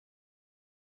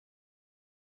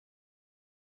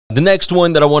The next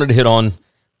one that I wanted to hit on,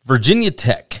 Virginia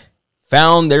Tech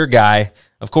found their guy.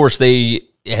 Of course, they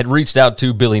had reached out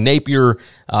to Billy Napier.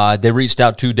 They reached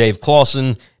out to Dave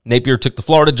Clawson. Napier took the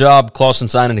Florida job. Clawson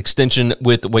signed an extension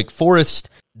with Wake Forest.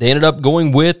 They ended up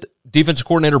going with defensive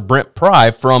coordinator Brent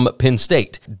Pry from Penn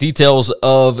State. Details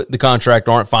of the contract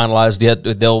aren't finalized yet.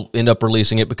 They'll end up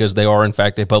releasing it because they are, in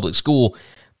fact, a public school.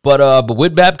 But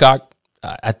Whit Babcock,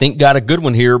 I think, got a good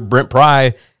one here. Brent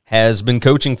Pry has been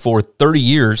coaching for 30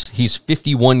 years. He's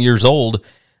 51 years old.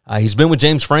 He's been with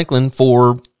James Franklin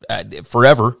for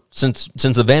forever, since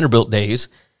the Vanderbilt days.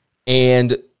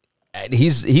 And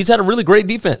he's had a really great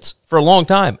defense for a long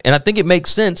time. And I think it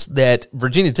makes sense that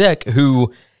Virginia Tech,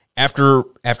 who after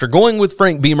going with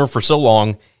Frank Beamer for so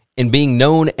long and being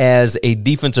known as a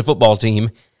defensive football team,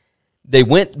 they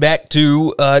went back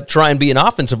to try and be an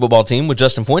offensive football team with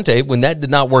Justin Fuente. When that did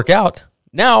not work out,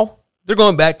 now they're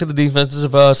going back to the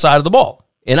defensive side of the ball.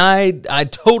 And I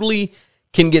totally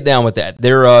can get down with that.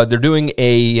 They're doing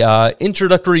a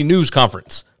introductory news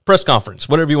conference, press conference,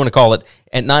 whatever you want to call it,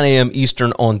 at 9 a.m.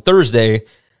 Eastern on Thursday.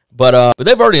 But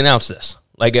they've already announced this.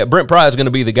 Like, Brent Pry is going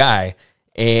to be the guy.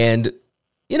 And,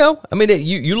 you know, I mean,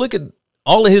 you look at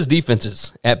all of his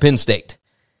defenses at Penn State.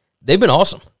 They've been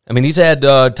awesome. I mean, he's had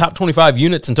top 25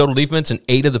 units in total defense in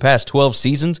 8 of the past 12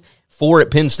 seasons, 4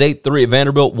 at Penn State, 3 at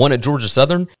Vanderbilt, 1 at Georgia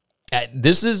Southern.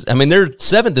 They're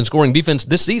 7th in scoring defense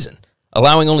this season,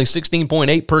 allowing only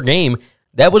 16.8 per game.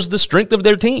 That was the strength of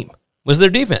their team, was their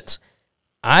defense.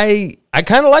 I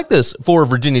kind of like this for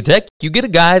Virginia Tech. You get a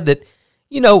guy that,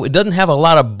 you know, it doesn't have a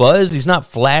lot of buzz. He's not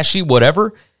flashy,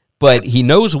 whatever, but he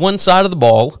knows one side of the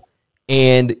ball,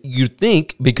 and you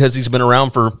think because he's been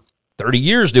around for 30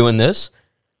 years doing this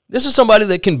is somebody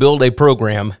that can build a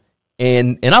program,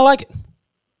 and I like it.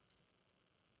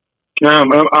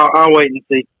 I'll wait and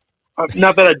see.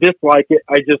 Not that I dislike it,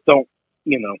 I just don't,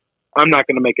 you know, I'm not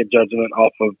going to make a judgment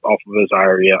off of his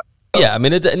hire yet. Yeah, I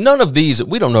mean, none of these,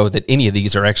 we don't know that any of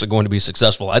these are actually going to be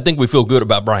successful. I think we feel good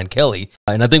about Brian Kelly,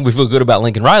 and I think we feel good about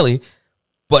Lincoln Riley,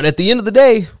 but at the end of the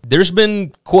day, there's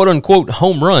been quote-unquote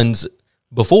home runs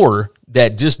before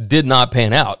that just did not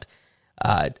pan out.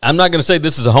 I'm not going to say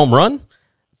this is a home run,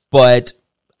 but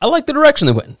I like the direction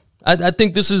they went. I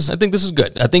think this is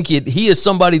good. I think he is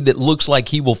somebody that looks like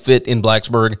he will fit in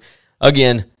Blacksburg.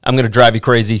 Again, I'm going to drive you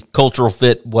crazy, cultural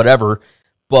fit, whatever,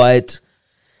 but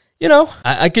you know,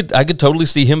 I could totally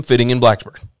see him fitting in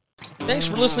Blacksburg. Thanks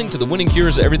for listening to the Winning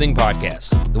Cures Everything podcast.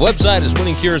 The website is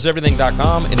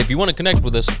winningcureseverything.com, and if you want to connect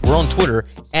with us, we're on Twitter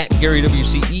at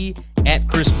GaryWCE, at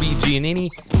Chris B. Giannini,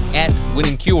 at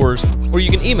Winning Cures, or you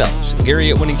can email us,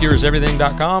 Gary at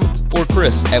winningcureseverything.com or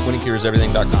Chris at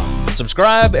winningcureseverything.com.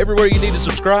 Subscribe everywhere you need to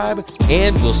subscribe,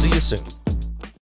 and we'll see you soon.